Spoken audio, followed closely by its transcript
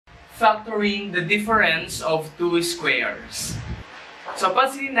factoring the difference of two squares. So,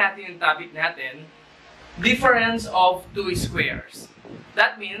 pansinin natin yung topic natin, difference of two squares.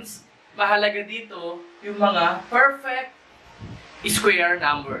 That means, mahalaga dito yung mga perfect square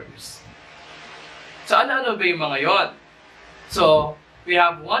numbers. So, ano-ano ba yung mga yon? So, we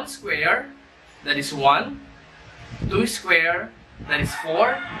have 1 square, that is 1. 2 square, that is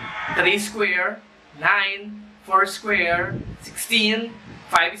 4. 3 square, 9. 4 square, 16.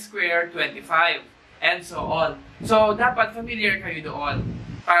 5 square, 25. And so on. So, dapat familiar kayo doon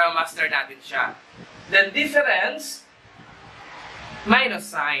para master natin siya. Then, difference minus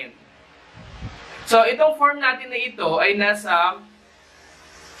sign. So, itong form natin na ito ay nasa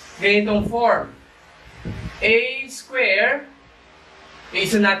ganitong form. A square,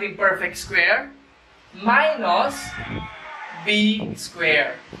 isa natin perfect square, minus B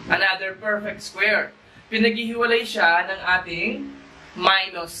square. Another perfect square. Pinaghihiwalay siya ng ating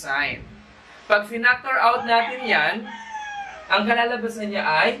minus sign. Pag finactor out natin yan, ang kalalabasan niya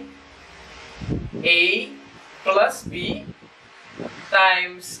ay A plus B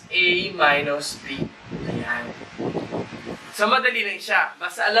times A minus B. Ayan. So, madali lang siya.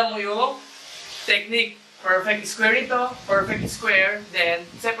 Basta alam mo yung technique. Perfect square ito, perfect square, then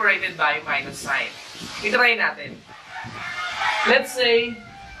separated by minus sign. I-try natin. Let's say,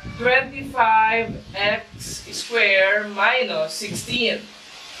 25x square minus 16.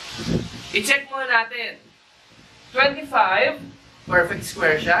 I-check muna natin. 25, perfect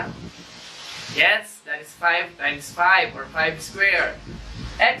square siya. Yes, that is 5 times 5 or 5 square.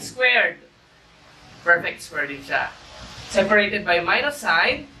 X squared, perfect square din siya. Separated by minus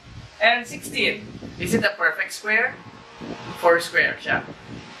sign. And 16, is it a perfect square? 4 square siya.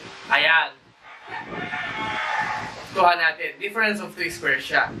 Ayan. Kuha natin. Difference of 2 squares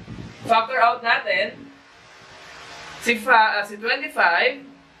siya. Factor out natin. Si 25,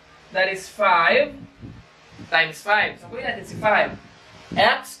 that is 5 times 5. So, kunin natin si 5.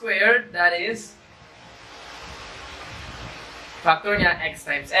 X squared, that is factor niya, x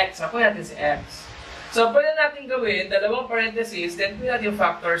times x. So, kunin natin si x. So, pwede natin gawin, dalawang parentheses, then kunin natin yung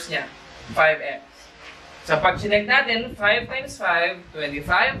factors niya. 5x. So, pag chinek natin, 5 times 5,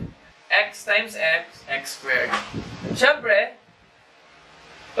 25. X times x, x squared. Siyempre,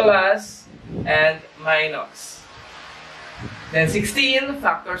 plus and minus. Then 16,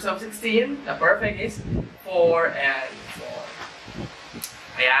 factors of 16, the perfect is 4 and 4.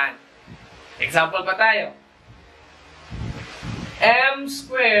 Ayan. Example pa tayo. M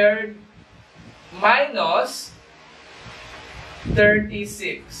squared minus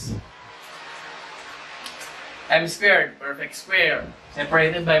 36. M squared, perfect square.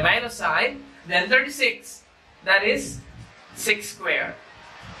 Separated by minus sign. Then 36, that is 6 square.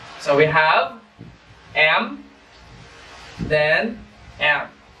 So we have M, then M,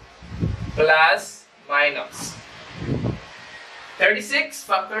 plus minus. 36,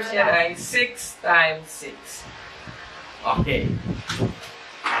 factors yan ay 6 times 6. Okay.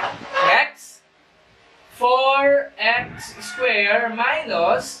 Next, 4x squared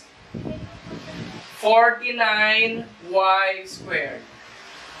minus 49y squared.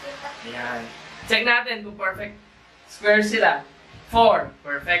 Ayan. Check natin kung perfect square sila. 4,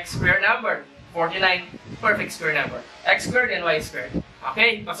 perfect square number. 49, perfect square number. X squared and y squared.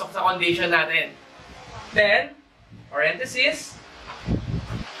 Okay, pasok sa condition natin. Then, parenthesis,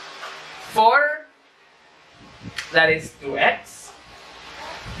 4, that is 2x.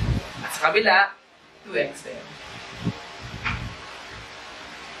 At sa kabila, 2x din.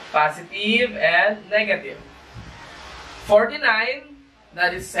 Positive and negative. 49,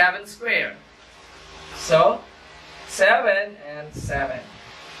 that is 7 squared. So, 7 and 7.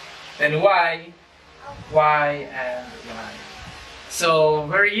 Then y and y. So,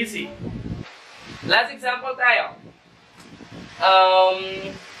 very easy. Last example tayo.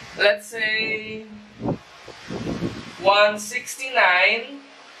 Let's say 169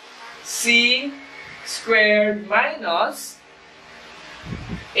 c squared minus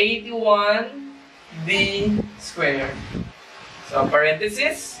 81 d squared. So,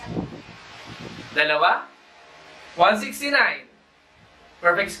 parenthesis, dalawa, 169.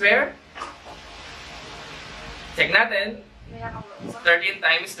 Perfect square. Check natin. 13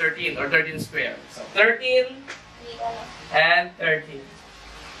 times 13 or 13 square. So, 13 and 13.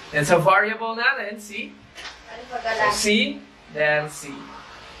 And so, variable natin, C. So, C, then C.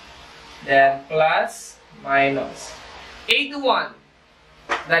 Then, plus, minus. 81.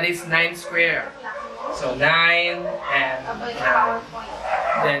 That is 9 square. So, 9 and 9.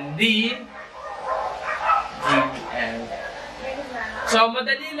 Then, D and D. So,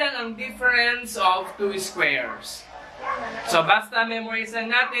 madali lang ang difference of two squares. So, basta memorize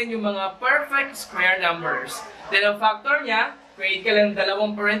lang natin yung mga perfect square numbers. Then, ang factor niya, create ka lang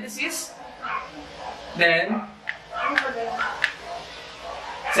dalawang parentheses. Then,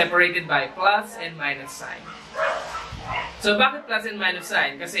 separated by plus and minus sign. So, bakit plus and minus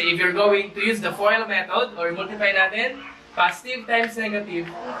sign? Kasi if you're going to use the FOIL method or multiply natin, positive times negative,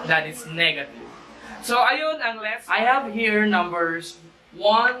 that is negative. So, ayun ang less. I have here numbers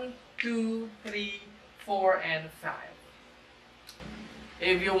 1, 2, 3, 4, and 5.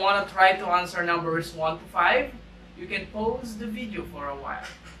 If you want to try to answer numbers 1 to 5, you can pause the video for a while.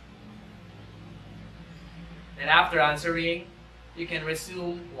 Then after answering, you can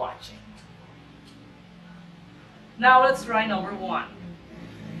resume watching. Now let's try number 1.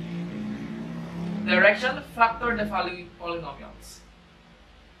 Direction, factor the following polynomials.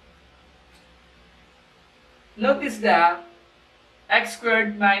 Notice that x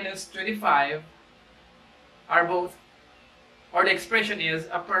squared minus 25 are both, or the expression is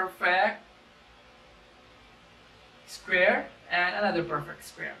a perfect square and another perfect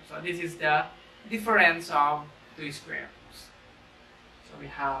square. So this is the difference of two squares. So we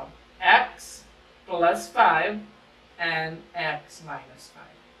have x plus 5 and x minus 5.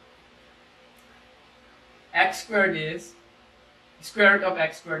 X squared is, square root of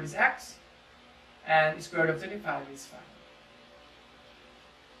x squared is x, and square root of 25 is 5.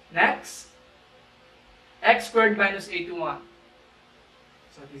 Next, x squared minus 81.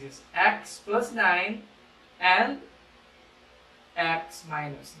 So this is x plus 9 and x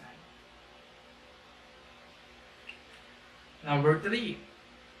minus 9. Number 3,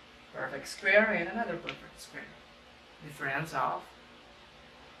 perfect square and another perfect square. Difference of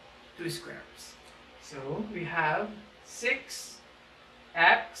two squares. So we have 6x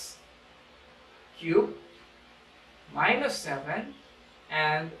cubed minus 7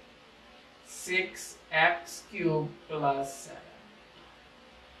 and 6x cubed plus 7.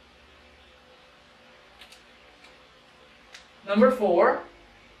 Number 4,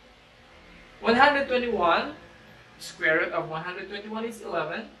 121, square root of 121 is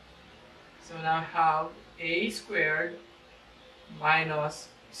 11. So now I have a squared minus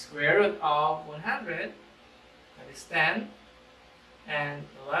square root of 100, that is 10, and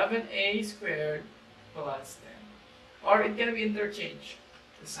 11a squared plus 10. Or it can be interchanged,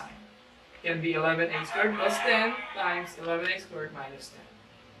 the sign. It can be 11a squared plus 10 times 11a squared minus 10.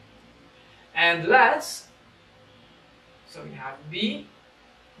 And last, so we have b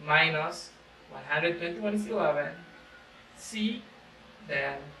minus 121 is 11, c,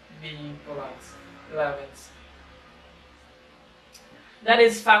 then b plus 11c. That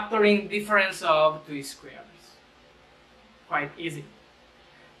is factoring difference of two squares. Quite easy.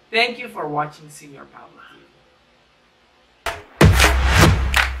 Thank you for watching Señor Pablo.